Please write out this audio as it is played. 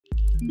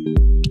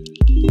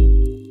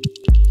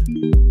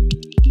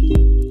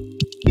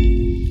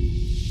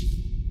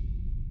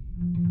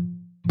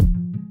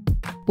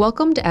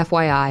Welcome to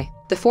FYI,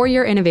 the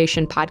Four-Year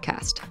Innovation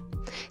Podcast.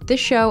 This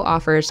show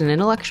offers an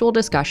intellectual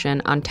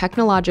discussion on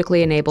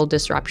technologically enabled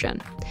disruption,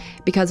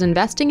 because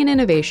investing in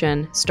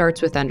innovation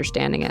starts with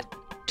understanding it.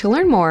 To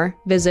learn more,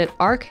 visit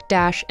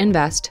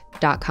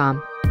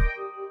arc-invest.com.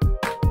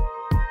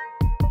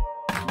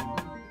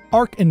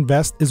 ARC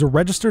Invest is a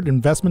registered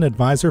investment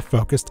advisor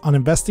focused on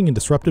investing in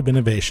disruptive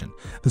innovation.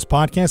 This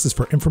podcast is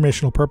for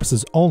informational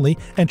purposes only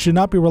and should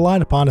not be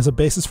relied upon as a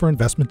basis for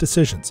investment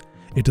decisions.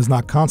 It does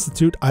not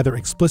constitute, either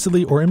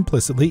explicitly or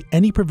implicitly,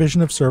 any provision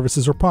of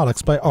services or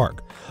products by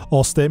ARC.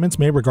 All statements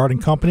made regarding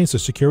companies or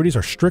securities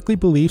are strictly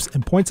beliefs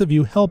and points of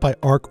view held by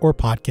ARC or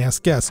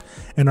podcast guests,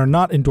 and are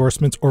not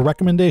endorsements or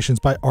recommendations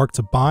by ARC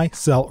to buy,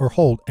 sell, or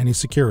hold any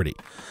security.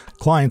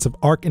 Clients of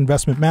ARC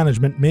Investment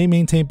Management may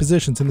maintain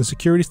positions in the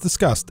securities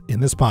discussed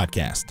in this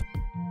podcast.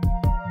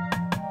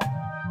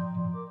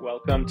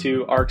 Welcome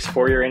to ARC's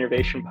Four-Year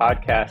Innovation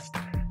Podcast.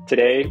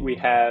 Today we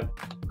have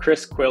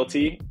Chris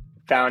Quilty,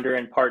 founder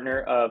and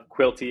partner of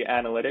Quilty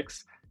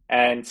Analytics,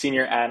 and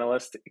Senior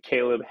Analyst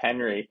Caleb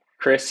Henry.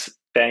 Chris,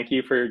 thank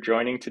you for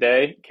joining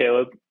today.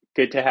 Caleb,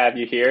 good to have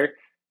you here.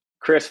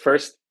 Chris,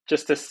 first,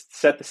 just to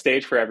set the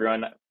stage for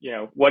everyone,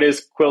 what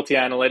is Quilty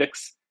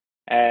Analytics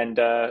and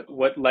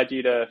what led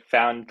you to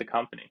found the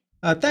company?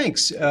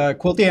 Thanks.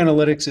 Quilty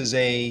Analytics is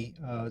a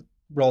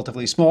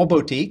relatively small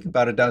boutique,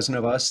 about a dozen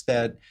of us,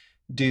 that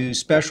do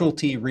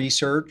specialty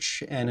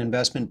research and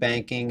investment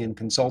banking and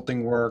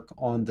consulting work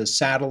on the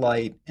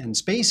satellite and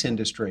space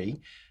industry.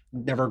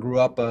 Never grew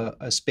up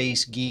a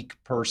space geek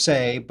per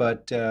se,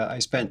 but I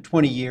spent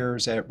 20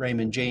 years at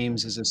Raymond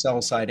James as a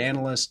sell-side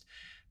analyst,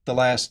 the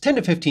last 10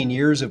 to 15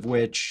 years of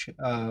which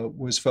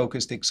was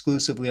focused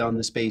exclusively on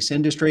the space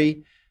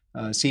industry.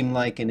 Seemed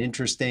like an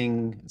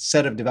interesting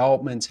set of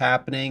developments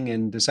happening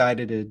and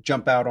decided to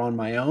jump out on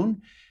my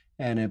own.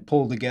 And it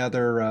pulled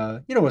together,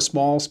 a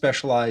small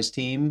specialized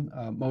team.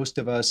 Most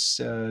of us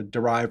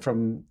derive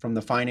from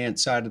the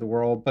finance side of the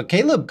world, but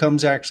Caleb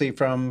comes actually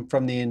from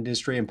the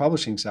industry and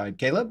publishing side.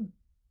 Caleb?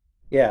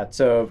 Yeah,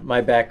 so my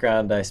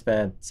background, I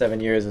spent 7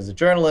 years as a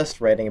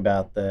journalist writing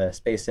about the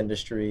space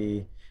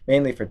industry,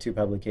 mainly for two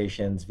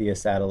publications, via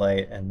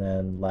satellite, and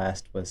then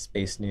last was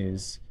Space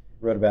News.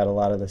 Wrote about a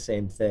lot of the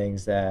same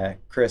things that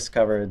Chris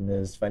covered in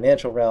his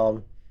financial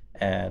realm,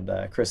 and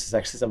Chris is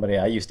actually somebody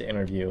I used to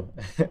interview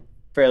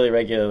fairly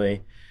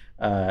regularly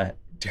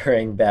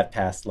during that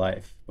past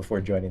life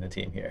before joining the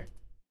team here.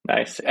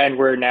 Nice. And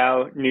we're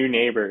now new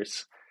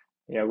neighbors.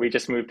 We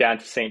just moved down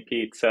to St.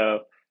 Pete, so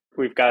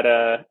we've got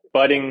a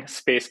budding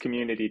space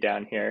community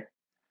down here.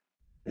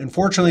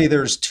 Unfortunately,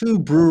 there's two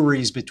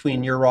breweries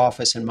between your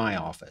office and my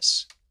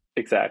office.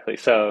 Exactly.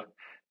 So it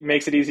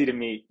makes it easy to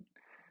meet.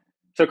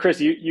 So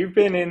Chris, you've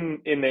been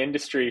in the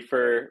industry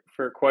for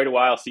quite a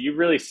while, so you've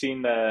really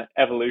seen the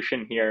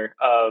evolution here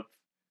of,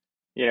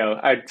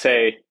 I'd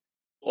say,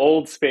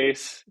 old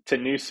space to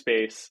new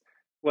space.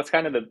 What's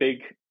kind of the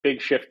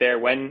big shift there?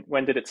 When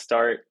did it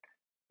start,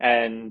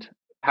 and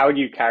how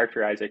do you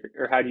characterize it,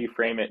 or how do you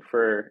frame it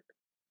for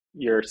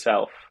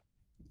yourself?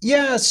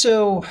 Yeah,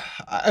 so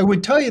I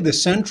would tell you the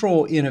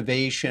central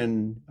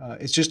innovation,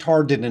 it's just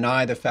hard to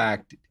deny the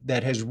fact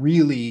that has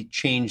really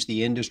changed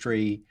the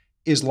industry,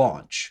 is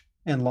launch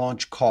and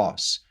launch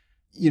costs.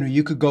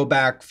 You could go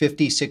back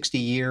 50, 60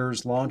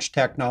 years, launch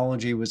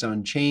technology was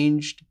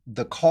unchanged.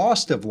 The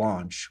cost of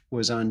launch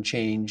was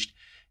unchanged.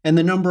 And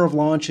the number of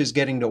launches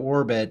getting to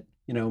orbit,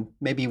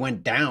 maybe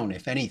went down,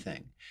 if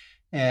anything.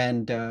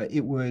 And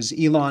it was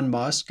Elon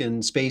Musk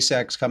and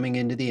SpaceX coming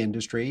into the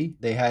industry.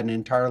 They had an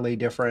entirely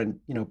different,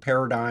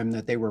 paradigm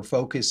that they were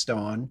focused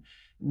on,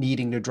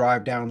 needing to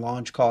drive down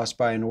launch costs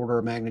by an order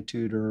of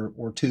magnitude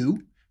or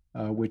two,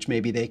 which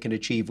maybe they can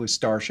achieve with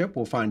Starship.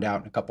 We'll find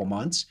out in a couple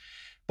months.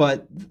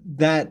 But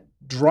that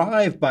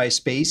drive by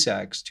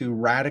SpaceX to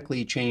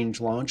radically change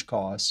launch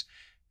costs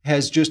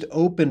has just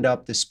opened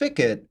up the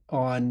spigot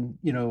on,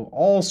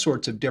 all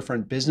sorts of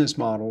different business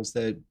models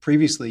that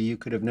previously you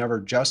could have never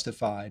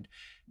justified.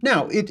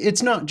 Now,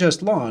 it's not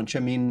just launch. I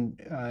mean,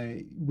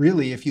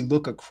 really, if you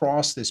look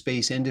across the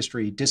space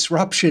industry,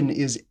 disruption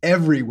is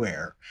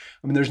everywhere.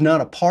 I mean, there's not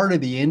a part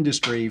of the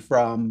industry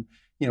from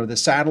the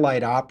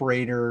satellite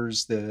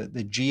operators,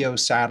 the geo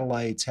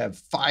satellites have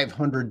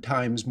 500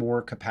 times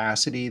more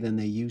capacity than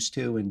they used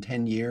to in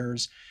 10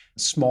 years.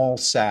 Small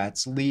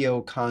sats,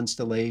 LEO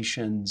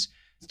constellations,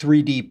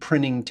 3D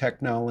printing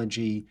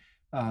technology.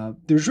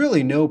 There's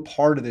really no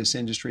part of this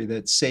industry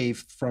that's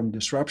safe from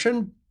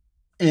disruption.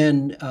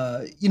 And,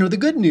 the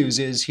good news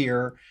is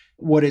here,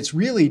 what it's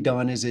really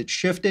done is it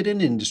shifted an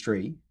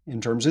industry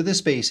in terms of the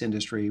space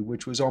industry,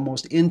 which was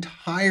almost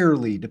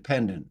entirely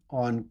dependent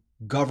on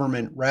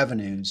government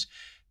revenues,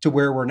 to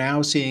where we're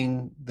now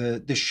seeing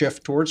the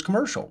shift towards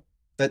commercial.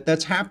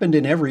 That's happened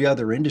in every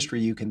other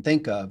industry you can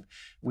think of.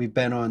 We've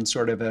been on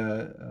sort of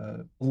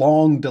a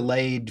long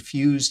delayed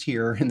fuse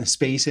here in the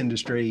space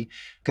industry,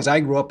 because I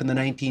grew up in the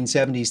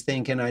 1970s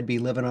thinking I'd be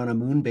living on a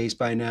moon base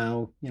by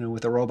now,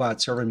 with a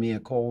robot serving me a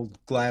cold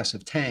glass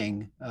of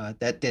Tang.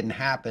 That didn't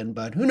happen,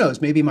 but who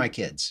knows, maybe my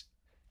kids.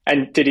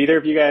 And did either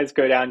of you guys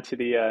go down to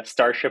the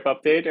Starship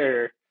update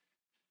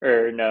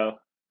or no?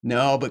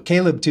 No, but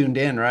Caleb tuned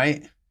in,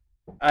 right?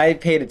 I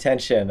paid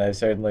attention. I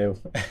certainly,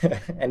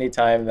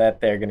 anytime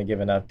that they're going to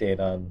give an update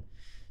on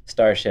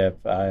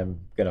Starship, I'm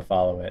going to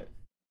follow it.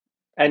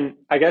 And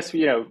I guess,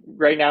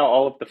 right now,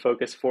 all of the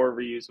focus for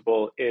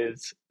reusable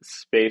is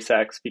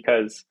SpaceX,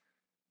 because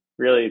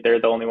really they're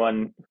the only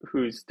one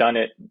who's done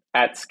it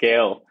at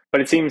scale.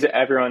 But it seems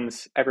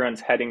everyone's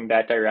heading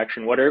that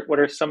direction. What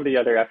are some of the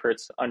other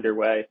efforts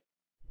underway?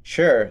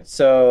 Sure.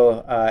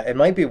 So it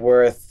might be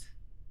worth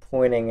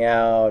pointing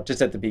out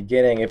just at the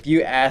beginning, if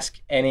you ask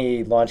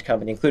any launch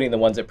company, including the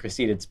ones that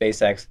preceded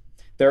SpaceX,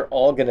 they're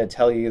all going to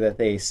tell you that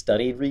they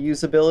studied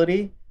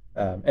reusability.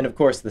 And of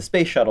course, the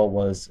space shuttle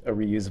was a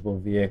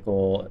reusable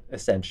vehicle,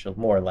 essential,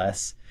 more or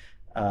less.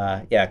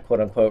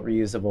 Quote unquote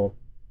reusable.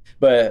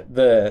 But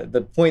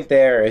the point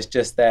there is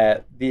just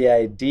that the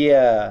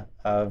idea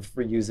of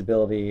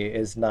reusability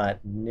is not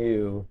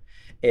new.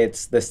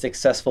 It's the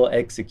successful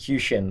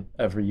execution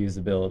of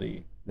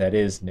reusability that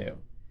is new.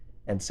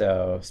 And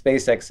so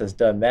SpaceX has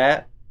done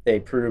that. They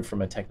proved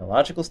from a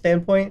technological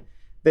standpoint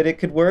that it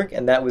could work,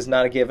 and that was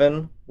not a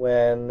given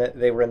when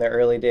they were in their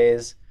early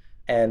days.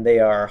 And they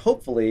are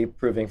hopefully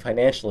proving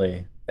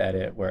financially that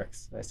it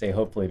works. I say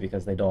hopefully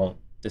because they don't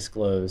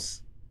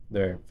disclose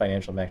their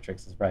financial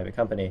metrics as a private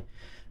company.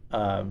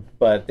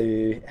 But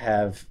they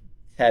have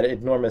had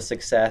enormous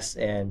success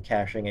in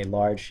capturing a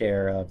large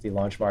share of the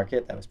launch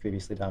market that was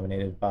previously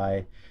dominated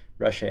by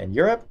Russia and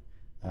Europe.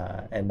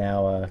 And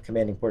now a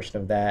commanding portion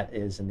of that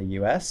is in the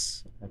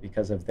US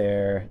because of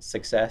their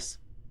success.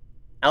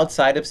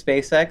 Outside of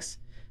SpaceX,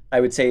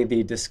 I would say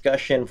the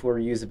discussion for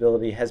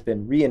reusability has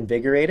been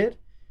reinvigorated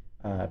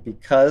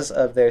because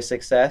of their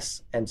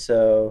success. And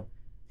so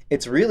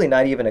it's really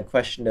not even a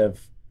question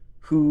of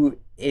who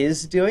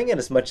is doing it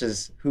as much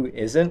as who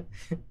isn't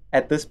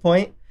at this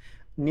point.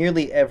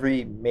 Nearly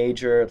every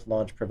major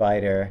launch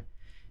provider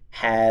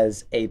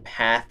has a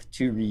path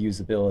to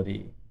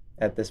reusability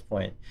at this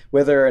point.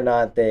 Whether or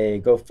not they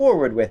go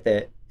forward with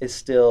it is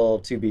still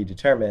to be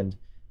determined,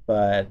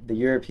 but the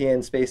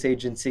European Space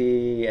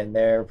Agency and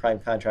their prime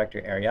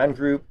contractor Ariane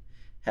Group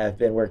have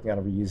been working on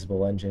a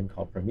reusable engine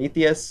called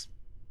Prometheus.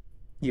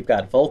 You've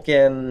got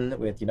Vulcan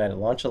with United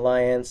Launch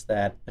Alliance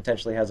that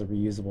potentially has a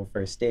reusable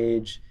first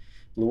stage.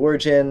 Blue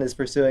Origin is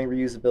pursuing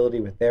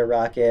reusability with their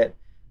rocket.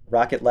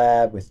 Rocket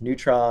Lab with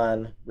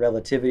Neutron,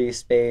 Relativity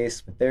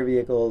Space with their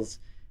vehicles.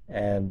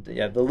 And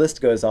yeah, the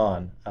list goes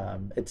on.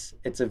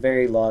 It's a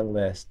very long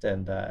list,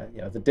 and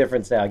the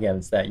difference now again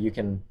is that you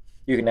can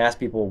ask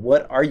people,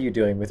 what are you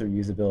doing with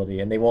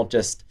reusability, and they won't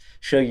just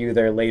show you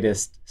their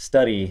latest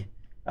study.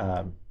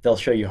 They'll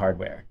show you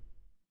hardware.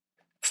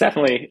 It's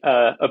definitely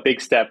a big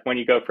step when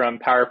you go from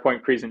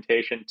PowerPoint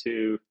presentation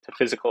to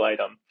physical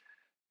item,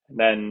 and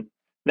then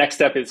next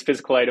step is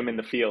physical item in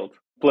the field.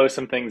 Blow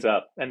some things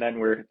up, and then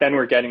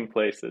we're getting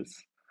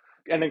places.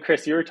 And then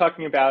Chris, you were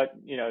talking about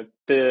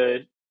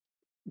the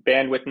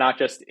bandwidth not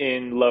just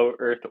in low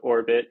Earth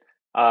orbit,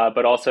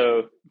 but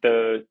also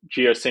the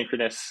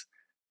geosynchronous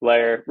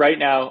layer. Right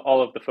now,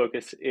 all of the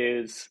focus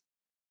is,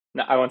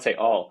 I won't say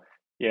all,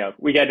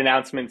 we get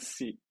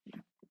announcements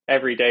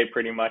every day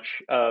pretty much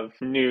of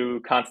new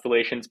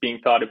constellations being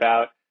thought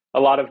about. A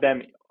lot of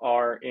them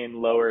are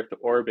in low Earth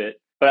orbit,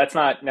 but that's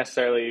not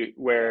necessarily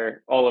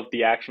where all of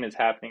the action is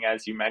happening,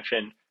 as you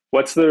mentioned.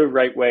 What's the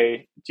right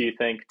way, do you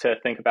think, to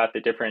think about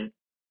the different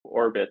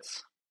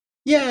orbits?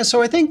 Yeah,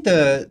 so I think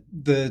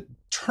the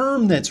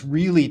term that's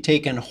really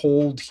taken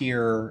hold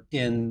here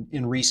in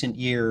recent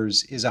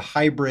years is a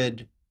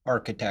hybrid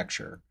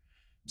architecture.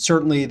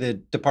 Certainly the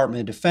Department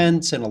of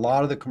Defense and a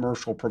lot of the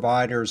commercial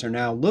providers are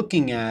now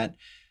looking at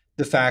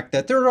the fact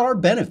that there are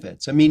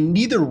benefits. I mean,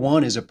 neither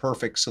one is a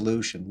perfect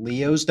solution.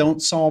 LEOs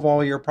don't solve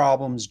all your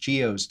problems,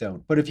 GEOs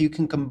don't. But if you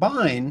can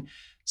combine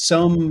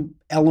some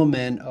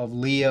element of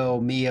LEO,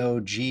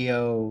 MEO,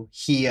 GEO,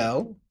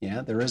 HEO,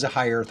 yeah, there is a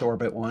high Earth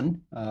orbit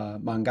one.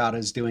 Mangata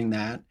is doing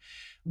that.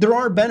 There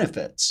are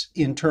benefits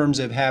in terms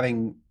of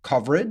having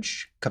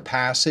coverage,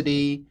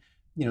 capacity,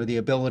 the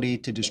ability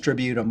to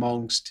distribute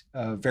amongst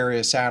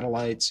various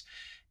satellites.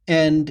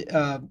 And,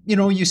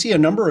 you see a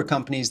number of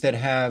companies that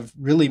have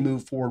really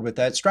moved forward with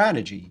that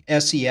strategy.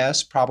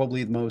 SES,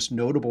 probably the most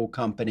notable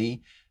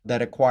company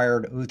that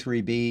acquired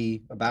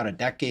O3b about a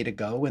decade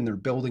ago, and they're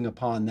building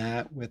upon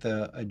that with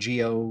a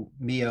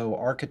GEO-MEO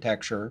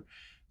architecture.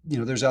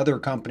 There's other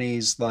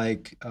companies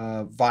like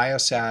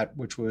Viasat,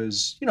 which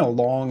was,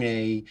 long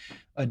a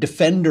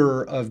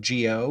defender of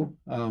GEO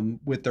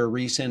with their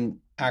recent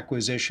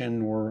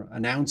acquisition or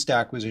announced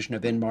acquisition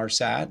of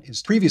Inmarsat,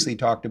 is previously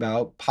talked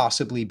about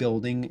possibly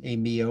building a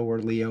MEO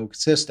or LEO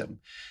system.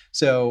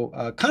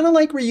 So kind of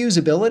like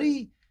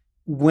reusability,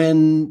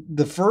 when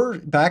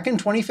back in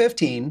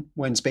 2015,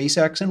 when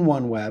SpaceX and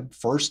OneWeb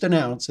first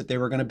announced that they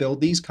were going to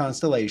build these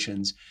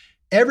constellations,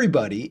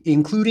 everybody,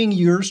 including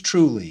yours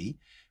truly,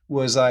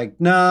 was like,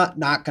 nah,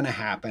 not going to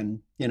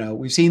happen.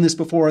 We've seen this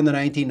before in the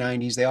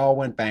 1990s. They all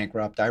went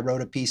bankrupt. I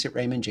wrote a piece at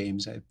Raymond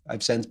James.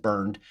 I've since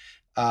burned.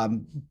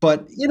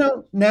 But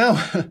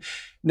now,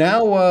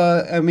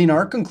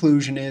 our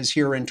conclusion is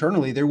here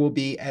internally, there will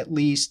be at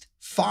least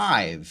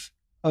 5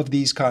 of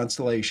these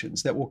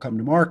constellations that will come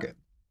to market.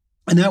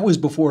 And that was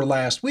before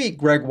last week,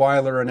 Greg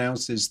Weiler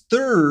announced his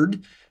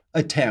 3rd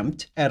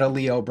attempt at a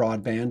LEO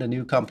broadband, a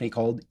new company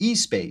called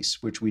eSpace,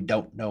 which we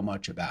don't know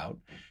much about,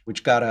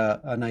 which got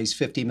a nice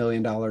 $50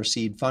 million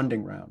seed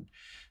funding round.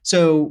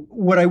 So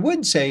what I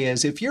would say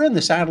is if you're in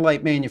the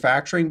satellite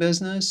manufacturing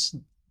business,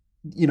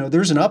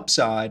 there's an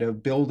upside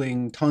of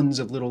building tons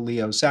of little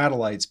LEO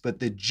satellites, but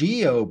the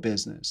GEO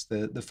business,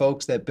 the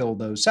folks that build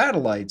those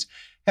satellites,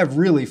 have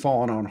really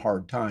fallen on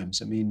hard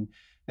times. I mean,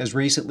 as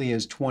recently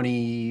as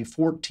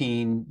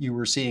 2014, you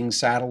were seeing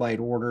satellite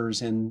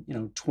orders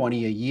in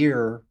 20 a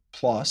year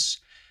plus.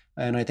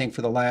 And I think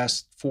for the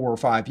last 4 or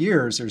 5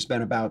 years, there's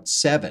been about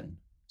 7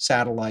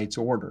 satellites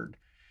ordered.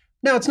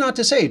 Now, it's not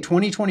to say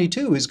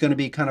 2022 is going to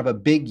be kind of a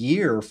big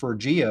year for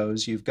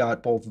GEOs. You've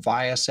got both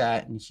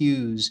Viasat and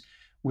Hughes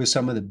with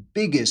some of the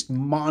biggest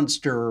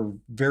monster,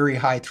 very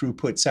high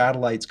throughput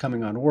satellites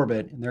coming on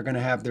orbit, and they're going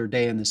to have their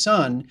day in the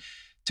sun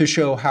to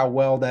show how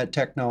well that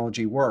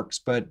technology works.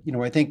 But,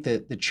 I think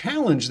that the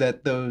challenge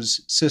that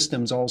those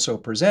systems also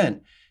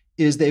present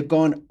is they've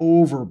gone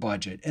over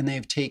budget and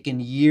they've taken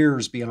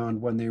years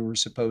beyond when they were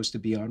supposed to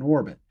be on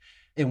orbit.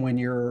 And when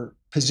you're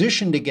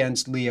positioned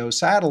against LEO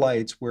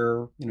satellites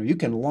where, you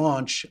can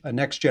launch a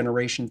next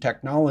generation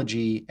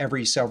technology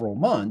every several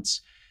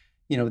months,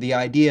 the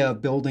idea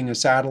of building a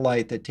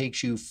satellite that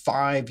takes you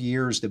 5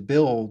 years to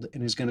build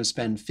and is going to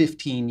spend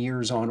 15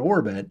 years on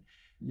orbit,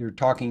 you're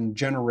talking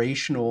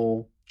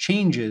generational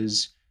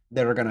changes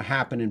that are going to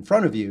happen in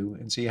front of you.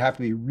 And so you have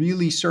to be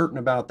really certain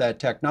about that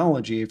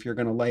technology if you're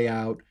going to lay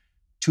out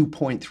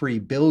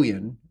 $2.3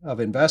 billion of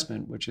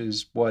investment, which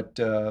is what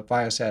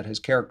Viasat has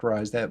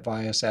characterized that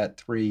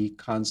Viasat-3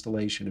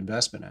 constellation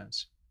investment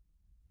as.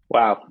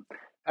 Wow.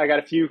 I got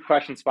a few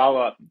questions follow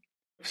up.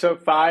 So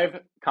 5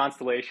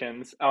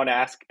 constellations. I want to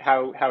ask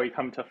how we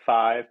come to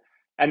 5.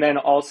 And then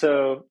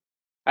also,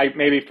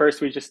 maybe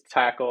first we just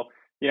tackle,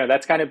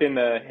 that's kind of been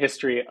the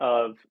history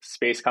of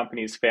space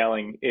companies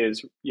failing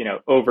is,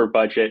 over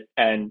budget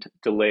and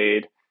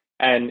delayed.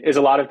 And is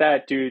a lot of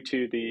that due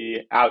to the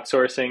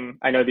outsourcing?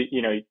 I know that,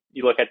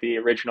 you look at the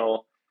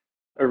original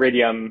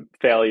Iridium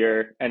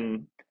failure,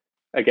 and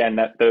again,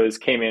 that those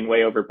came in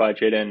way over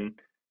budget and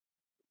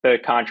the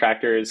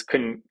contractors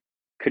couldn't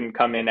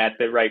come in at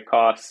the right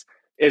costs.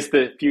 Is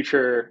the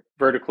future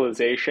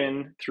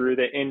verticalization through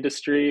the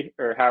industry,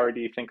 or how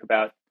do you think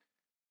about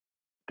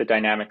the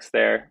dynamics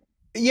there?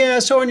 Yeah,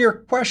 so on your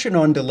question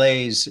on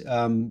delays,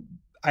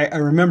 I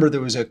remember there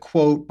was a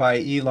quote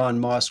by Elon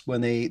Musk when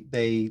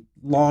they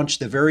launched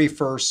the very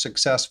first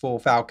successful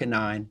Falcon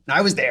 9. And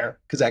I was there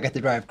because I got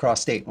to drive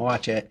across state and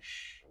watch it.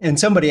 And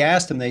somebody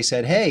asked him, they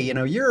said, hey,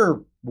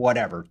 you're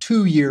whatever,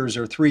 2 years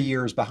or 3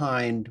 years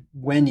behind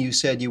when you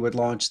said you would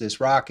launch this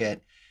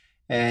rocket.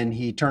 And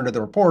he turned to the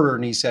reporter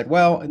and he said,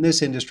 well, in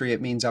this industry,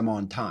 it means I'm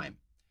on time.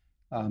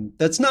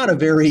 That's not a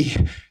very,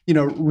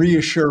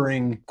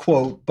 reassuring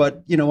quote,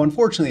 but,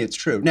 unfortunately it's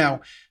true.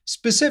 Now,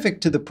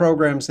 specific to the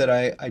programs that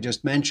I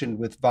just mentioned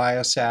with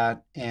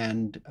Viasat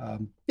and,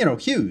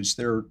 Hughes,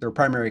 their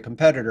primary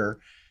competitor,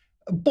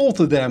 both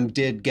of them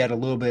did get a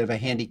little bit of a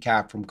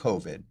handicap from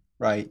COVID,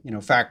 right?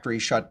 Factory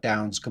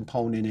shutdowns,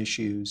 component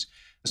issues.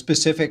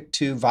 Specific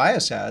to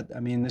Viasat, I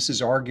mean, this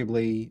is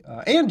arguably,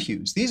 and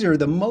Hughes, these are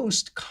the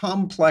most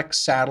complex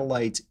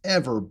satellites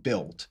ever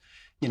built.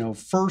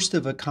 First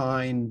of a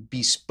kind,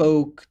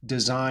 bespoke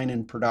design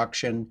and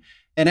production.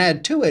 And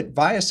add to it,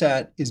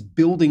 Viasat is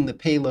building the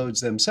payloads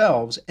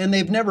themselves, and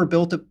they've never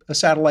built a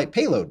satellite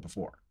payload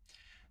before.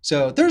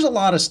 So there's a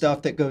lot of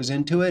stuff that goes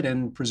into it,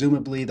 and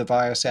presumably the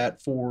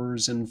Viasat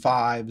 4s and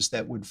 5s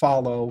that would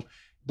follow,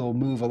 they'll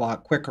move a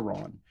lot quicker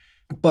on.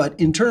 But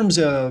in terms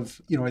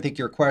of, I think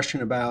your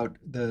question about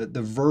the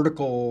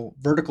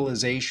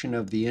verticalization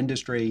of the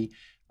industry,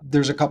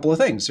 there's a couple of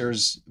things.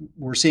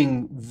 We're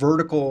seeing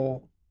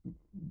vertical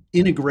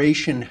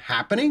integration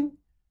happening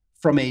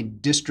from a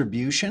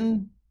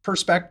distribution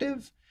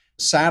perspective.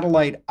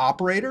 Satellite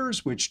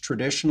operators, which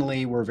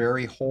traditionally were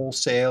very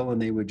wholesale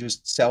and they would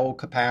just sell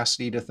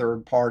capacity to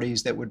third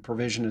parties that would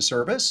provision a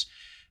service.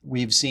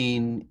 We've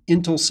seen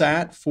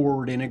Intelsat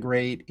forward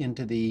integrate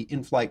into the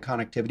in-flight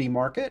connectivity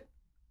market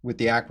with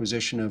the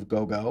acquisition of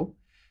GoGo.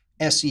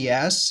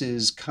 SES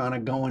is kind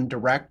of going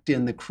direct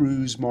in the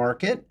cruise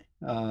market,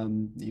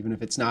 even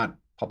if it's not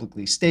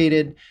publicly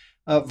stated.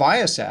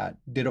 Viasat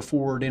did a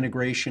forward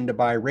integration to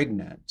buy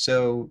RigNet.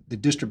 So the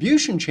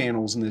distribution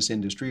channels in this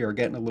industry are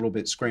getting a little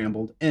bit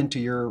scrambled. And to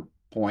your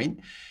point,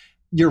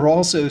 you're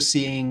also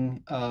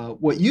seeing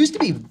what used to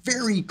be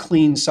very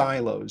clean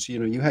silos.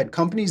 You had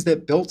companies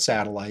that built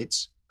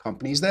satellites,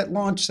 companies that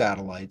launched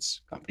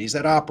satellites, companies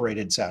that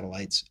operated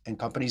satellites, and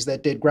companies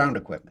that did ground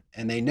equipment,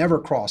 and they never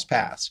crossed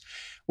paths.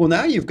 Well,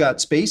 now you've got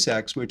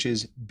SpaceX, which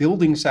is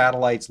building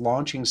satellites,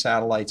 launching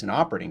satellites, and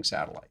operating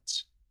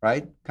satellites,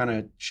 right? Kind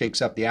of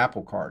shakes up the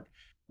apple cart.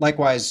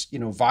 Likewise,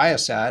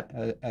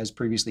 Viasat, as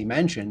previously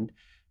mentioned,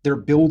 they're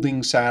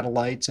building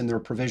satellites and they're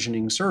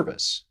provisioning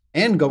service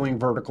and going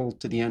vertical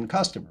to the end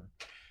customer.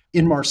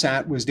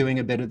 Inmarsat was doing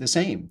a bit of the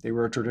same. They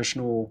were a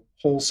traditional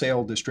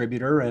wholesale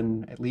distributor,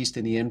 and at least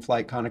in the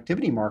in-flight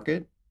connectivity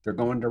market, they're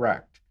going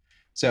direct.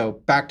 So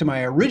back to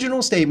my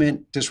original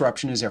statement,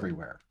 disruption is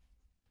everywhere.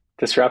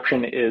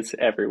 Disruption is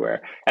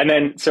everywhere. And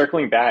then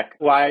circling back,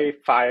 why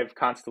 5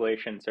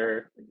 constellations?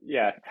 Or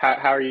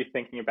how are you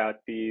thinking about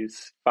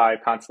these 5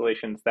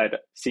 constellations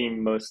that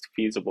seem most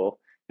feasible?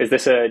 Is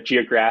this a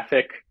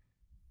geographic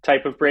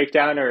type of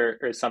breakdown, or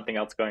is something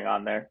else going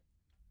on there?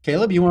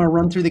 Caleb, you want to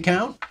run through the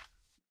count?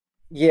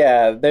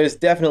 Yeah, there's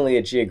definitely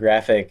a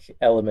geographic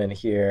element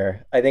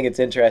here. I think it's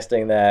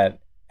interesting that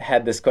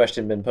had this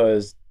question been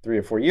posed 3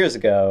 or 4 years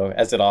ago,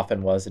 as it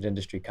often was at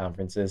industry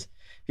conferences,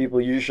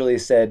 people usually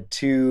said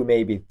 2,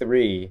 maybe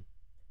 3.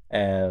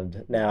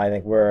 And now I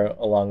think we're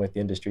along with the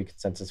industry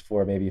consensus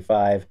 4, maybe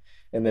 5.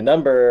 And the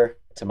number,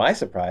 to my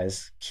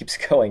surprise, keeps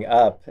going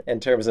up in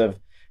terms of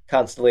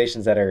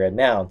constellations that are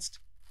announced.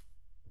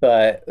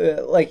 But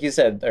like you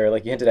said, or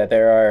like you hinted at,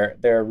 there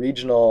are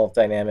regional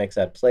dynamics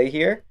at play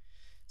here.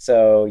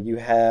 So you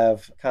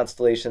have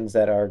constellations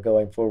that are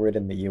going forward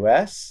in the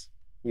US.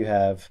 You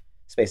have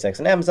SpaceX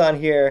and Amazon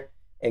here.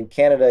 In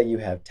Canada, you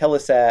have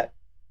Telesat.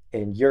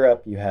 In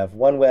Europe, you have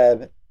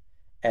OneWeb.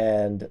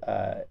 And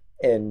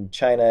in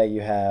China,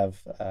 you have,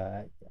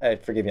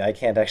 forgive me, I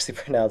can't actually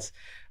pronounce,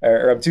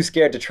 or I'm too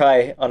scared to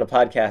try on a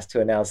podcast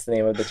to announce the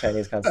name of the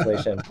Chinese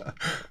constellation.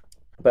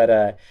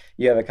 But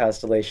you have a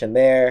constellation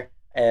there.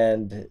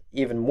 And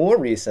even more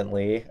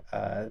recently,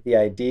 the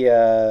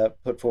idea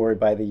put forward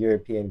by the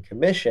European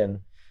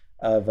Commission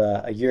of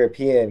a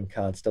European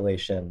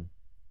constellation.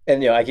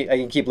 And I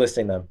can keep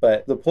listing them,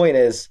 but the point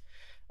is,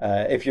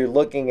 if you're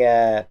looking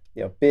at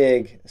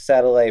big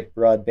satellite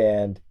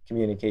broadband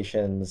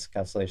communications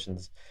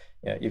constellations,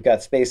 you've got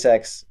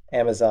SpaceX,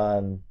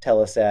 Amazon,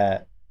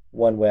 Telesat,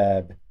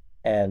 OneWeb,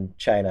 and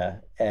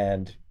China,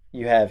 and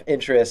you have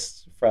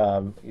interests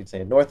from, you'd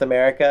say, North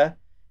America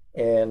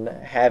in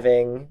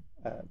having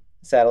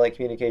satellite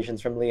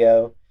communications from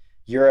LEO.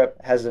 Europe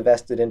has a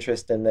vested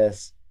interest in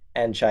this,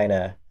 and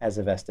China has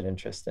a vested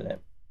interest in it.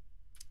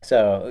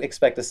 So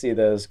expect to see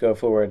those go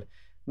forward,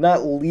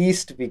 not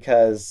least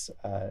because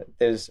or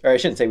I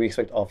shouldn't say we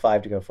expect all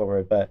 5 to go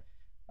forward, but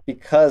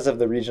because of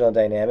the regional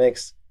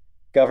dynamics,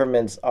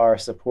 governments are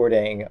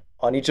supporting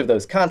on each of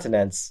those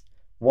continents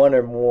 1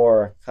 or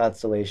more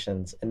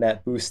constellations, and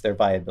that boosts their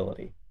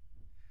viability.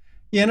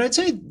 Yeah, and I'd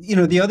say,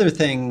 the other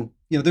thing,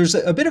 there's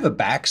a bit of a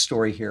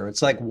backstory here.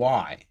 It's like,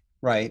 why,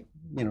 right?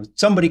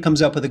 Somebody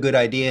comes up with a good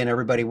idea and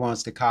everybody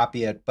wants to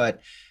copy it, but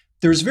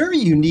there's very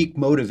unique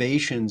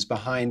motivations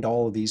behind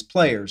all of these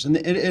players. And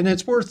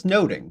it's worth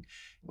noting,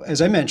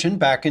 as I mentioned,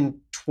 back in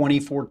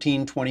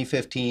 2014,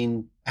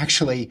 2015,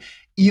 actually,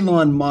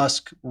 Elon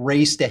Musk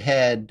raced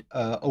ahead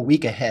a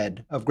week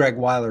ahead of Greg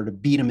Weiler to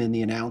beat him in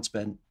the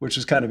announcement, which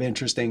was kind of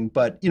interesting.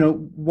 But,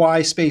 why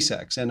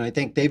SpaceX? And I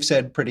think they've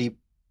said pretty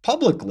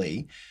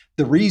publicly,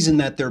 the reason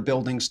that they're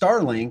building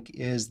Starlink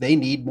is they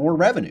need more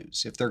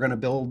revenues if they're going to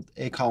build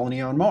a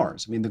colony on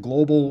Mars. I mean, the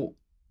global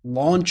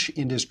launch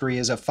industry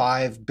is a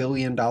 $5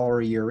 billion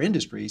a year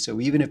industry. So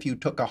even if you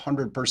took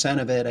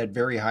 100% of it at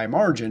very high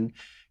margin,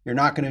 you're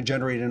not going to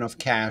generate enough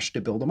cash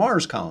to build a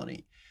Mars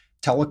colony.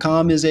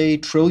 Telecom is a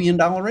 $1 trillion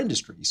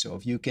industry. So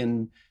if you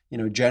can,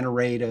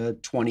 generate a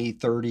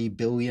 $20-30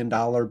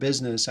 billion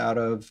business out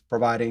of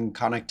providing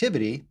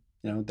connectivity,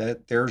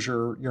 there's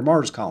your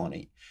Mars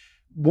colony.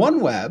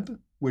 OneWeb,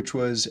 which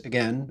was,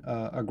 again,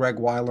 a Greg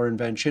Weiler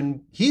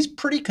invention, he's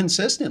pretty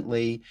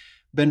consistently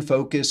been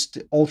focused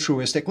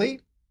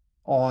altruistically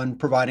on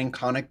providing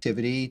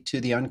connectivity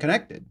to the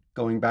unconnected,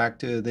 going back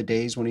to the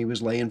days when he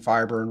was laying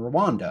fiber in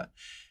Rwanda.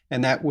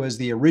 And that was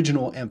the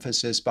original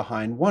emphasis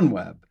behind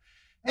OneWeb.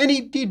 And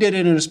he did it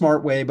in a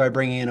smart way by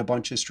bringing in a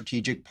bunch of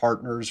strategic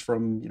partners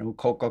from,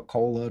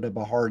 Coca-Cola to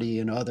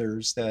Bahardi and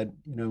others that,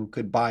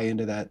 could buy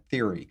into that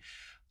theory.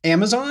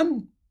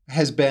 Amazon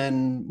has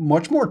been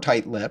much more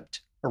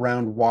tight-lipped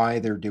around why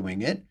they're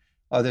doing it,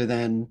 other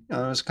than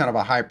it's kind of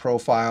a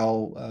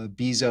high-profile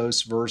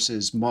Bezos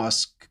versus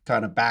Musk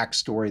kind of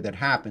backstory that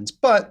happens.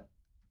 But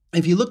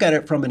if you look at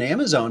it from an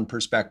Amazon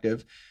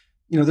perspective,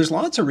 there's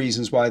lots of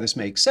reasons why this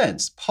makes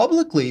sense.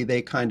 Publicly,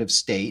 they kind of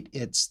state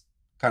it's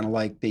kind of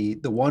like the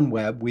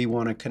OneWeb, we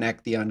want to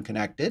connect the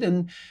unconnected,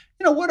 and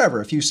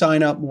whatever. If you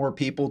sign up more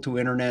people to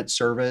internet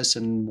service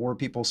and more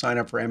people sign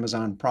up for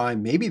Amazon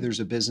Prime, maybe there's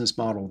a business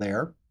model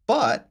there.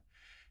 But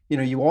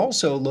you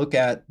also look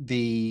at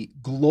the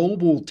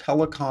global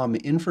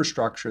telecom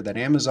infrastructure that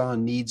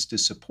Amazon needs to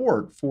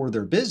support for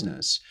their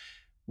business,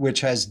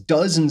 which has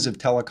dozens of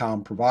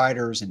telecom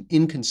providers and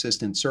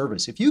inconsistent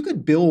service. If you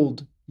could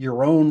build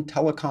your own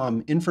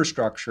telecom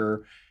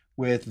infrastructure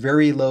with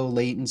very low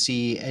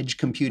latency edge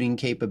computing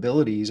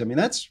capabilities, I mean,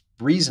 that's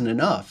reason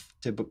enough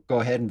to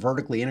go ahead and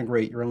vertically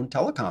integrate your own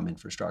telecom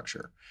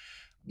infrastructure.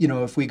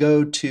 If we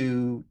go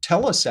to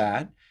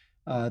Telesat,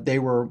 they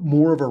were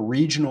more of a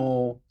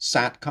regional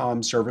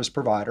SATCOM service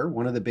provider,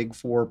 one of the big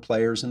four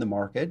players in the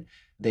market.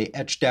 They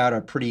etched out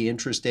a pretty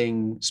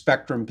interesting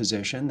spectrum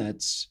position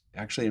that's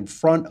actually in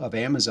front of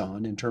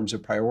Amazon in terms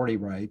of priority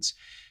rights.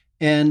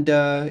 And,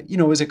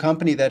 as a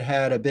company that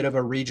had a bit of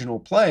a regional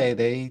play,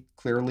 they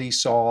clearly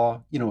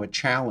saw, a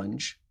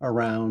challenge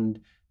around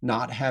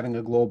not having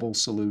a global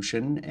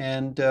solution.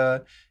 And,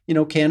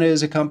 Canada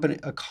is a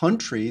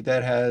country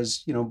that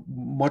has,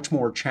 much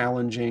more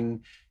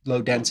challenging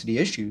low density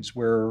issues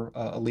where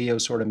a LEO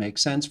sort of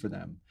makes sense for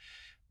them.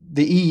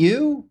 The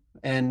EU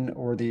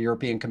or the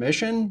European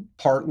Commission,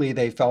 partly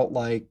they felt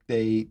like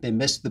they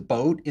missed the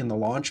boat in the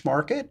launch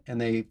market,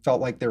 and they felt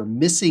like they're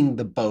missing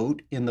the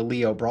boat in the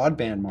LEO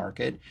broadband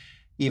market,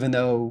 even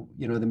though,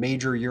 the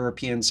major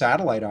European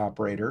satellite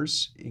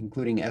operators,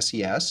 including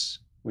SES,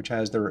 which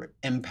has their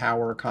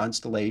mPOWER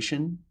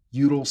constellation,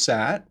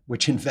 Eutelsat,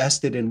 which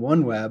invested in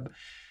OneWeb,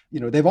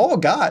 they've all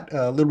got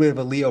a little bit of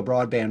a LEO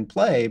broadband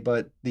play,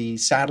 but the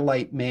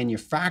satellite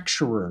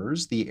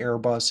manufacturers, the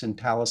Airbus and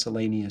Thales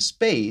Alenia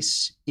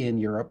Space in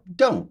Europe,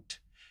 don't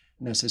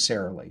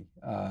necessarily.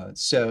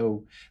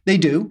 So they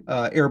do.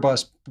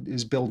 Airbus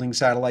is building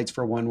satellites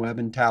for OneWeb,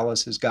 and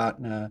Thales has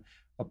gotten a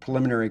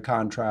preliminary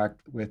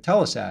contract with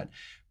Telesat.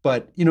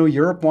 But,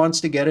 Europe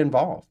wants to get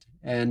involved.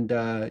 And,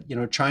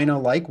 China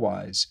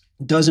likewise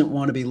doesn't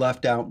want to be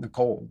left out in the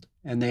cold.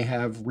 And they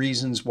have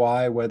reasons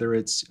why, whether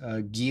it's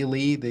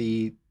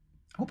Geely,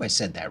 I hope I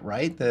said that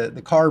right,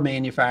 the car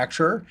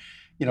manufacturer,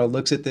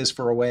 looks at this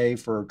for a way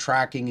for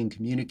tracking and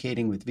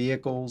communicating with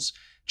vehicles.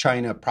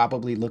 China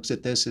probably looks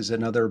at this as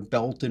another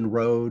Belt and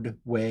Road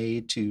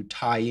way to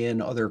tie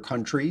in other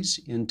countries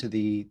into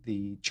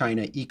the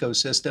China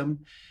ecosystem.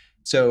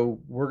 So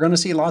we're going to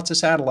see lots of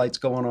satellites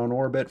going on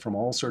orbit from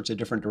all sorts of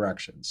different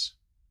directions.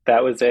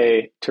 That was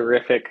a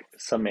terrific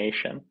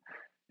summation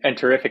and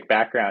terrific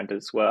background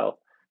as well.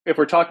 If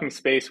we're talking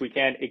space, we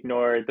can't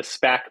ignore the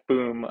SPAC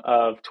boom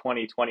of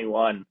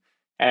 2021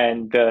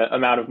 and the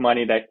amount of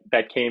money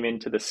that came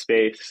into the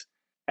space.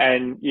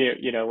 And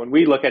when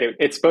we look at it,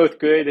 it's both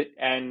good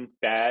and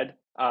bad.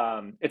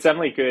 It's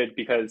definitely good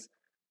because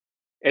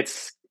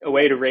it's a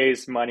way to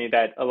raise money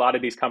that a lot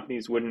of these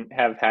companies wouldn't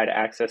have had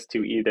access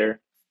to either.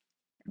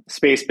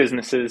 Space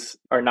businesses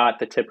are not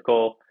the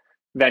typical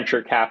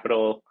venture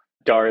capital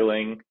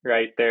darling,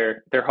 right?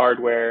 They're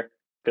hardware,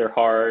 they're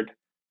hard,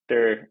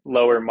 they're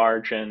lower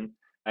margin.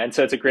 And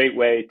so it's a great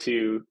way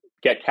to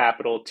get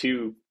capital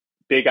to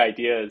big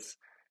ideas.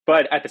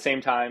 But at the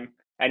same time,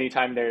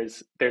 anytime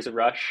there's a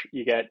rush,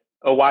 you get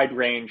a wide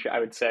range, I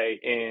would say,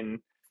 in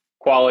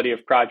quality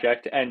of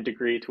project and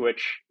degree to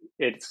which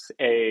it's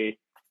a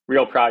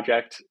real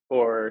project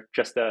or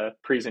just a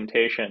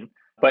presentation.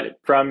 But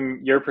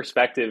from your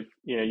perspective,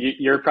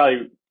 you're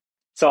probably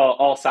saw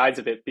all sides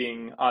of it,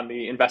 being on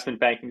the investment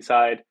banking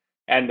side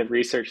and the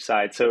research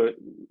side. So,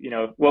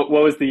 what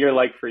was the year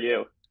like for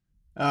you?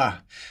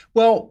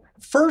 Well,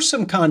 first,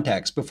 some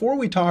context. Before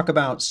we talk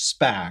about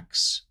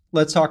SPACs,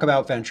 let's talk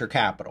about venture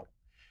capital.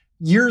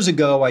 Years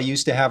ago, I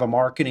used to have a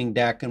marketing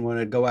deck, and when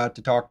I'd go out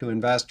to talk to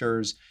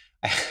investors,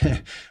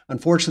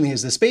 unfortunately,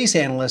 as the space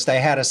analyst, I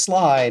had a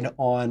slide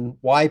on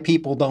why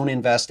people don't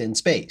invest in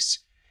space.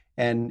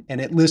 And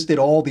it listed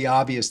all the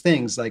obvious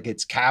things, like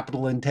it's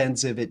capital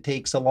intensive, it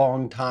takes a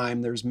long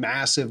time, there's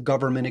massive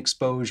government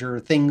exposure,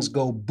 things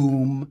go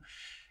boom.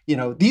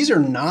 These are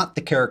not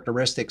the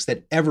characteristics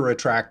that ever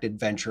attracted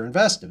venture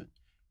investment.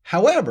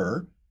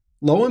 However,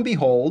 lo and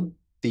behold,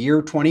 the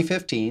year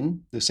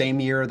 2015, the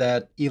same year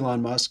that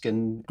Elon Musk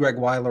and Greg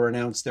Weiler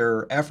announced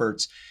their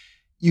efforts,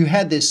 you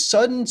had this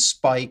sudden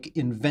spike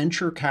in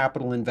venture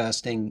capital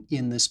investing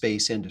in the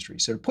space industry.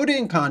 So to put it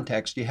in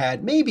context, you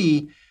had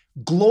maybe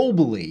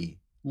globally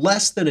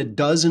less than a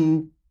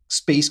dozen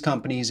space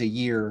companies a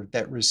year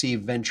that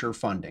receive venture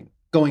funding,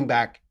 going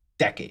back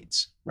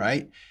decades,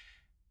 right?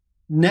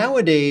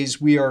 Nowadays,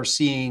 we are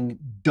seeing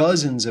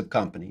dozens of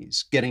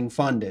companies getting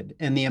funded,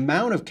 and the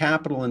amount of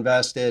capital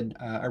invested,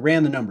 I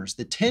ran the numbers,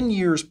 the 10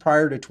 years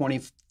prior to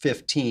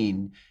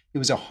 2015, it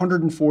was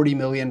 $140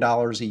 million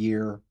a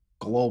year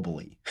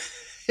globally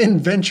in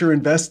venture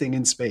investing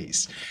in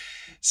space.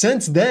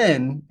 Since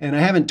then, and I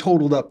haven't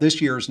totaled up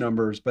this year's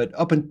numbers, but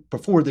up and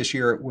before this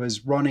year, it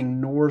was running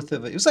north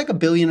of, it was like $1.5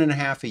 billion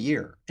a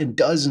year in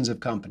dozens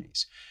of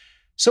companies.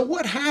 So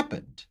what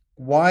happened?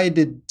 Why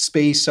did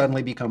space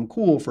suddenly become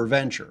cool for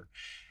venture?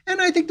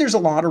 And I think there's a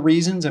lot of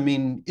reasons. I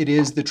mean, it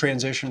is the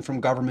transition from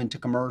government to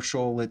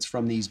commercial. It's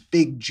from these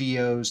big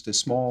geos to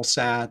small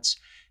sats.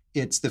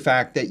 It's the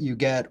fact that you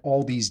get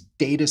all these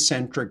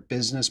data-centric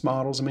business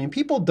models. I mean,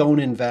 people don't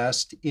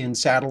invest in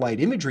satellite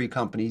imagery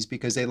companies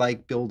because they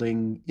like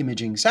building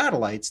imaging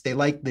satellites. They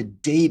like the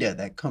data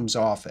that comes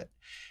off it.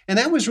 And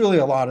that was really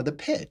a lot of the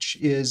pitch,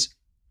 is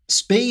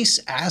space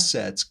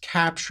assets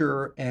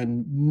capture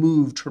and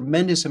move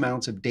tremendous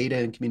amounts of data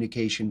and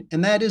communication,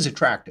 and that is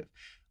attractive.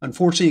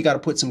 Unfortunately, you got to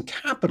put some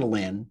capital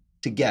in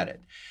to get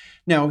it.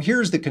 Now,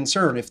 here's the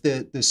concern. If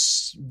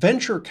this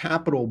venture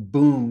capital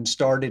boom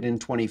started in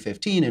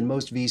 2015 and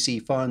most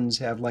VC funds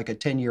have like a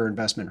 10-year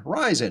investment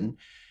horizon,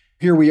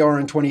 here we are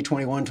in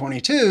 2021,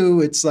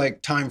 22, it's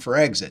like time for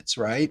exits,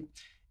 right?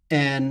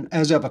 And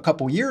as of a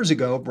couple years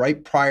ago,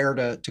 right prior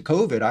to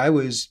COVID, I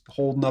was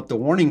holding up the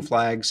warning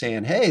flag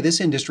saying, hey, this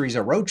industry is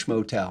a roach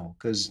motel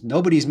because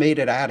nobody's made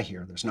it out of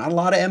here. There's not a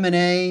lot of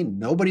M&A,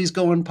 nobody's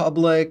going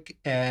public,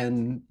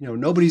 and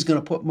nobody's going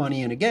to put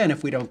money in again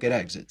if we don't get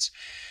exits.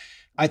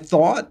 I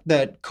thought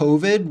that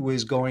COVID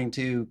was going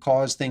to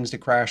cause things to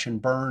crash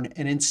and burn,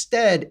 and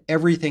instead,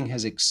 everything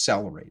has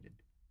accelerated.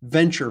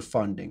 Venture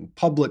funding,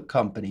 public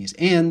companies,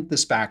 and the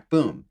SPAC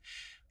boom.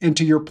 And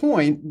to your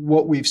point,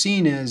 what we've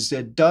seen is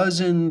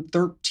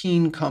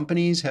 13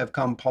 companies have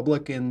come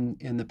public in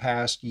the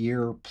past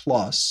year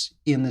plus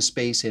in the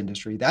space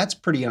industry. That's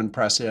pretty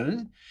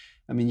unprecedented.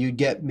 I mean, you'd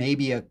get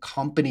maybe a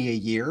company a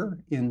year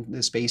in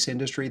the space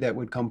industry that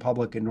would come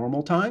public in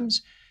normal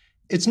times.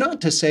 It's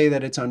not to say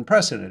that it's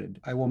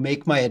unprecedented. I will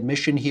make my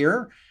admission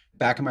here.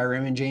 Back in my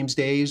Raymond James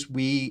days,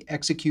 we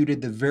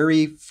executed the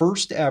very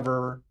first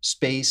ever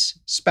space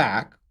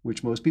SPAC,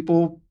 which most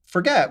people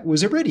forget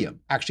was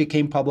Iridium. Actually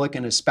came public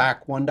in a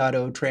SPAC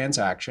 1.0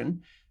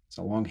 transaction. It's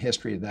a long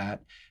history of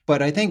that.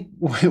 But I think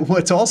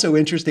what's also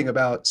interesting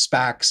about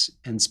SPACs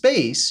and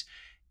space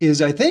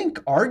is I think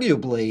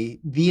arguably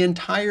the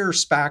entire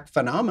SPAC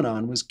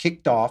phenomenon was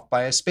kicked off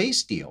by a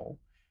space deal,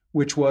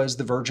 which was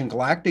the Virgin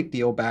Galactic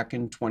deal back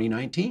in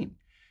 2019.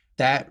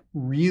 That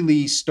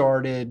really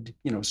started,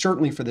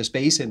 certainly for the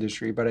space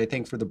industry, but I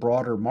think for the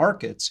broader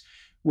markets,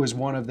 was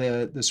one of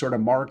the sort of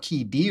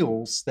marquee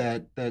deals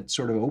that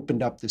sort of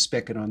opened up the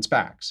spigot on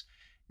SPACs.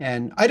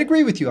 And I'd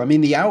agree with you. I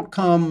mean, the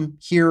outcome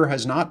here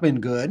has not been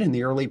good in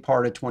the early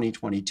part of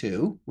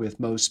 2022 with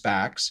most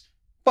SPACs.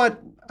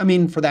 But I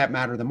mean, for that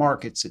matter, the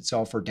markets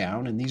itself are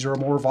down, and these are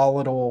more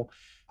volatile,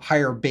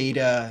 higher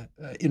beta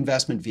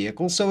investment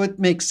vehicles. So it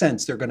makes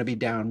sense they're going to be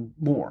down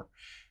more.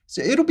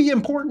 So it'll be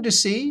important to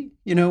see,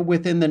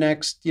 within the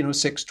next,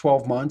 6,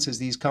 12 months as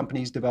these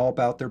companies develop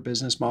out their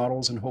business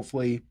models and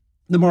hopefully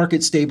the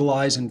market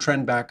stabilize and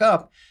trend back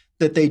up,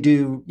 that they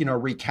do,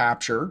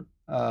 recapture,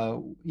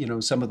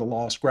 some of the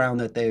lost ground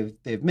that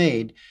they've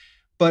made.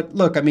 But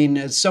look, I mean,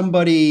 as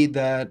somebody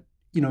that,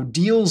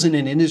 deals in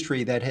an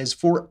industry that has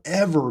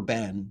forever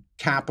been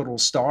capital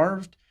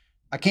starved,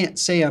 I can't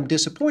say I'm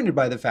disappointed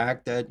by the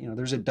fact that,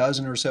 there's a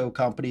dozen or so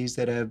companies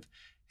that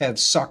have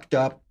sucked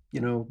up,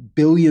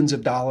 billions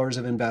of dollars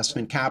of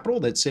investment capital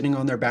that's sitting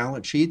on their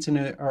balance sheets and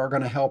are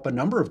going to help a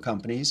number of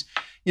companies,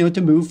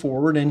 to move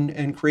forward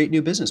and create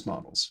new business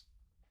models.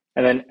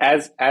 And then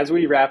as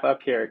we wrap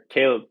up here,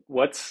 Caleb,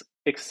 what's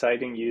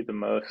exciting you the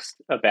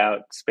most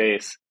about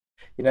space?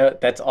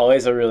 That's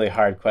always a really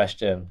hard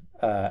question.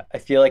 I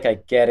feel like I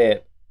get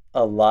it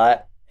a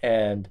lot,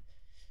 and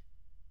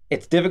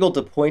it's difficult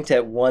to point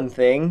at one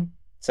thing.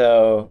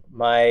 So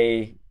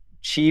my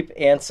cheap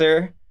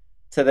answer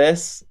to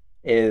this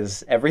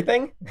is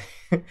everything.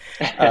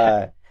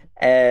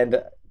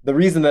 And the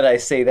reason that I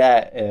say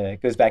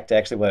that goes back to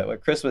actually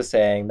what Chris was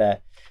saying,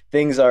 that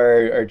things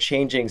are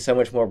changing so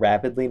much more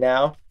rapidly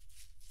now.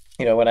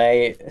 When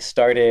I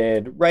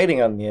started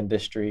writing on the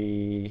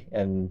industry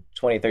in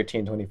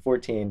 2013,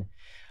 2014,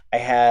 I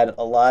had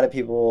a lot of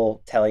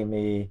people telling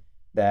me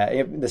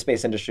that the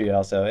space industry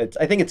also,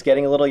 I think it's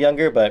getting a little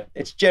younger, but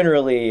it's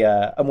generally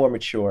a more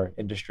mature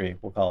industry,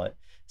 we'll call it.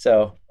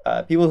 So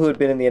people who had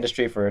been in the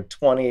industry for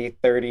 20,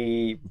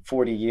 30,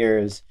 40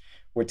 years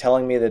were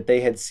telling me that they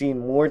had seen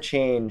more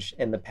change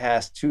in the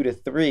past 2 to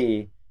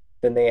 3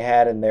 than they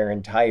had in their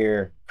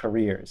entire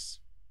careers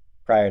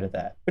prior to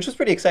that, which was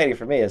pretty exciting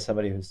for me as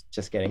somebody who's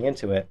just getting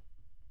into it.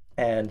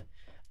 And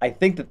I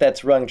think that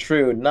that's rung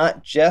true,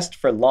 not just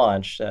for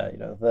launch.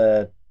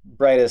 The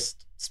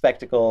brightest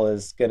spectacle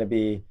is going to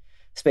be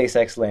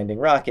SpaceX landing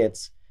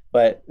rockets,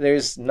 but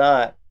there's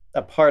not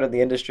a part of the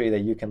industry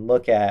that you can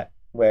look at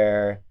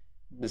where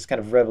this kind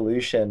of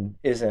revolution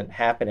isn't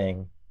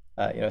happening.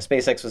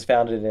 SpaceX was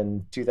founded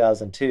in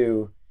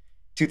 2002,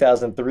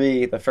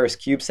 2003, the first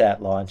CubeSat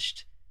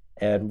launched,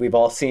 and we've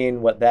all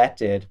seen what that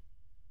did.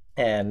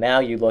 And now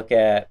you look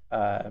at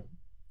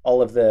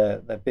all of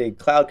the big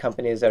cloud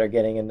companies that are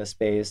getting into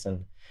space,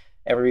 and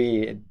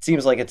it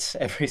seems like it's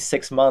every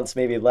 6 months,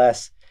 maybe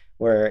less,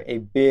 where a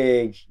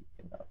big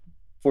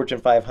Fortune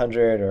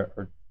 500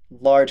 or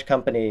large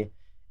company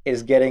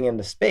is getting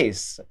into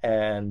space.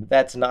 And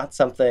that's not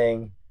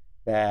something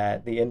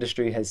that the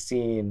industry has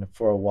seen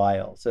for a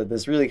while. So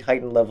this really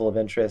heightened level of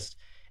interest,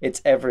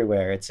 it's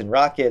everywhere. It's in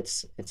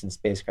rockets, it's in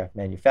spacecraft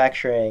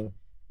manufacturing,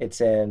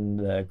 it's in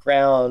the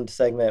ground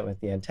segment with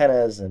the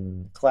antennas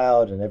and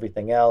cloud and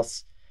everything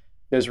else.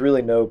 There's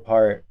really no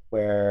part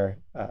where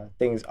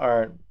things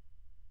aren't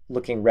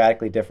looking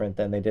radically different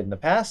than they did in the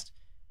past,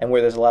 and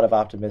where there's a lot of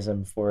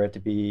optimism for it to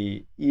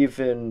be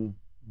even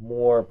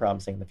more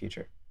promising in the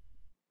future.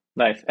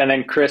 Nice. And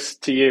then Chris,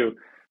 to you,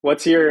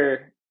 what's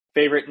your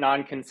favorite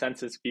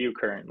non-consensus view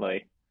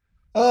currently?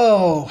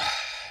 Oh,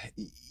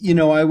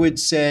 I would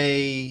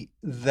say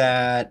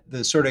that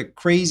the sort of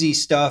crazy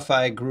stuff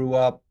I grew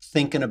up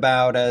thinking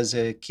about as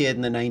a kid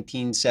in the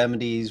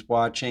 1970s,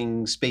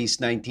 watching Space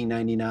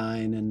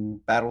 1999 and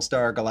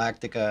Battlestar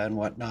Galactica and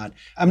whatnot.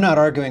 I'm not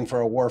arguing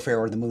for a warfare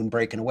or the moon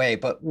breaking away,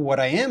 but what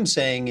I am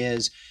saying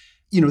is,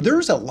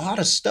 there's a lot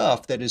of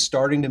stuff that is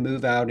starting to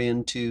move out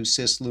into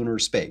cislunar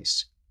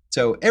space.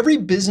 So every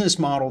business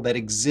model that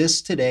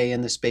exists today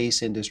in the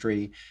space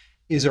industry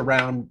is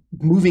around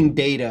moving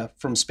data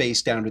from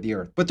space down to the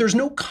Earth. But there's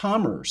no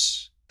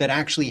commerce that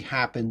actually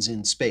happens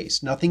in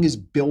space. Nothing is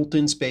built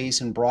in space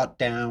and brought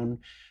down.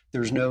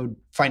 There's no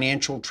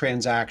financial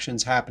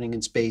transactions happening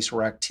in space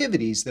or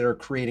activities that are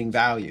creating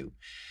value.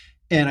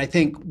 And I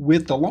think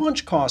with the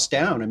launch cost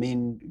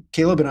down,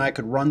 Caleb and I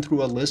could run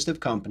through a list of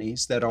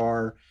companies that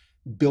are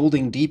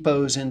building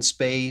depots in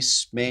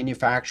space,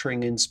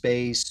 manufacturing in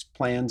space,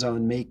 plans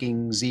on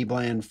making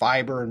Z-band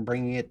fiber and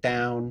bringing it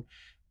down,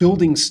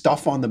 building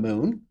stuff on the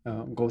moon,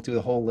 go through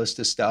the whole list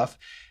of stuff.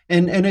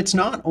 And it's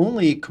not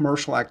only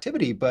commercial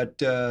activity, but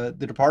the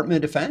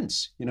Department of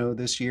Defense,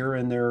 this year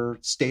in their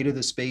State of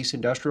the Space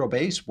Industrial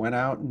Base went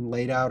out and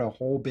laid out a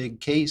whole big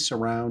case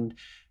around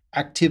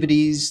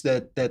activities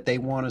that they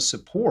want to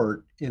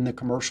support in the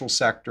commercial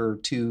sector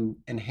to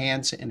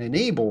enhance and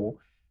enable,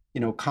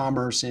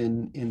 commerce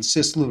in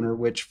cislunar,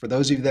 which for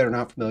those of you that are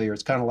not familiar,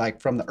 it's kind of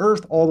like from the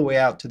Earth all the way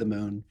out to the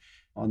moon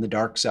on the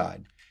dark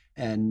side.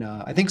 And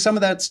I think some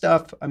of that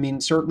stuff,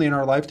 certainly in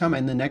our lifetime,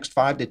 in the next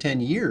 5 to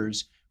 10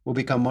 years, will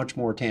become much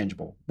more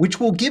tangible, which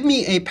will give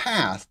me a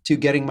path to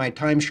getting my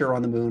timeshare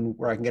on the moon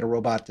where I can get a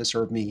robot to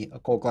serve me a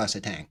cold glass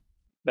of Tang.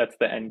 That's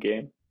the end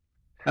game.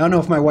 I don't know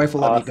if my wife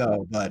will let me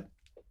go, but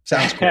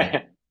sounds cool.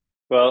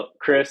 Well,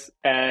 Chris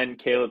and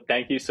Caleb,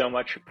 thank you so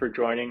much for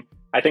joining.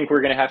 I think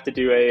we're going to have to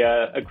do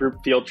a group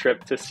field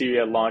trip to see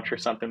a launch or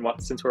something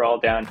since we're all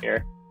down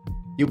here.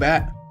 You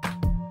bet.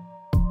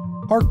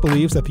 ARC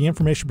believes that the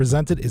information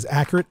presented is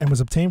accurate and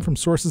was obtained from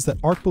sources that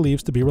ARC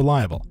believes to be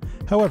reliable.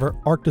 However,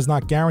 ARC does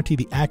not guarantee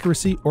the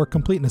accuracy or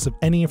completeness of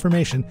any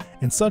information,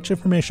 and such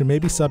information may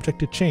be subject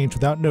to change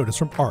without notice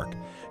from ARC.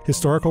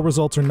 Historical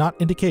results are not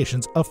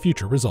indications of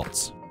future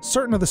results.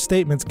 Certain of the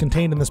statements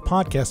contained in this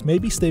podcast may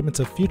be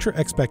statements of future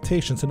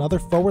expectations and other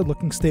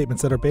forward-looking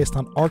statements that are based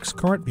on ARC's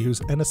current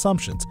views and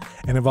assumptions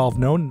and involve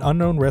known and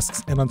unknown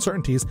risks and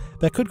uncertainties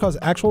that could cause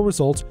actual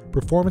results,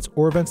 performance,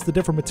 or events to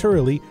differ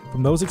materially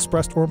from those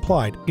expressed or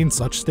implied in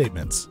such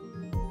statements.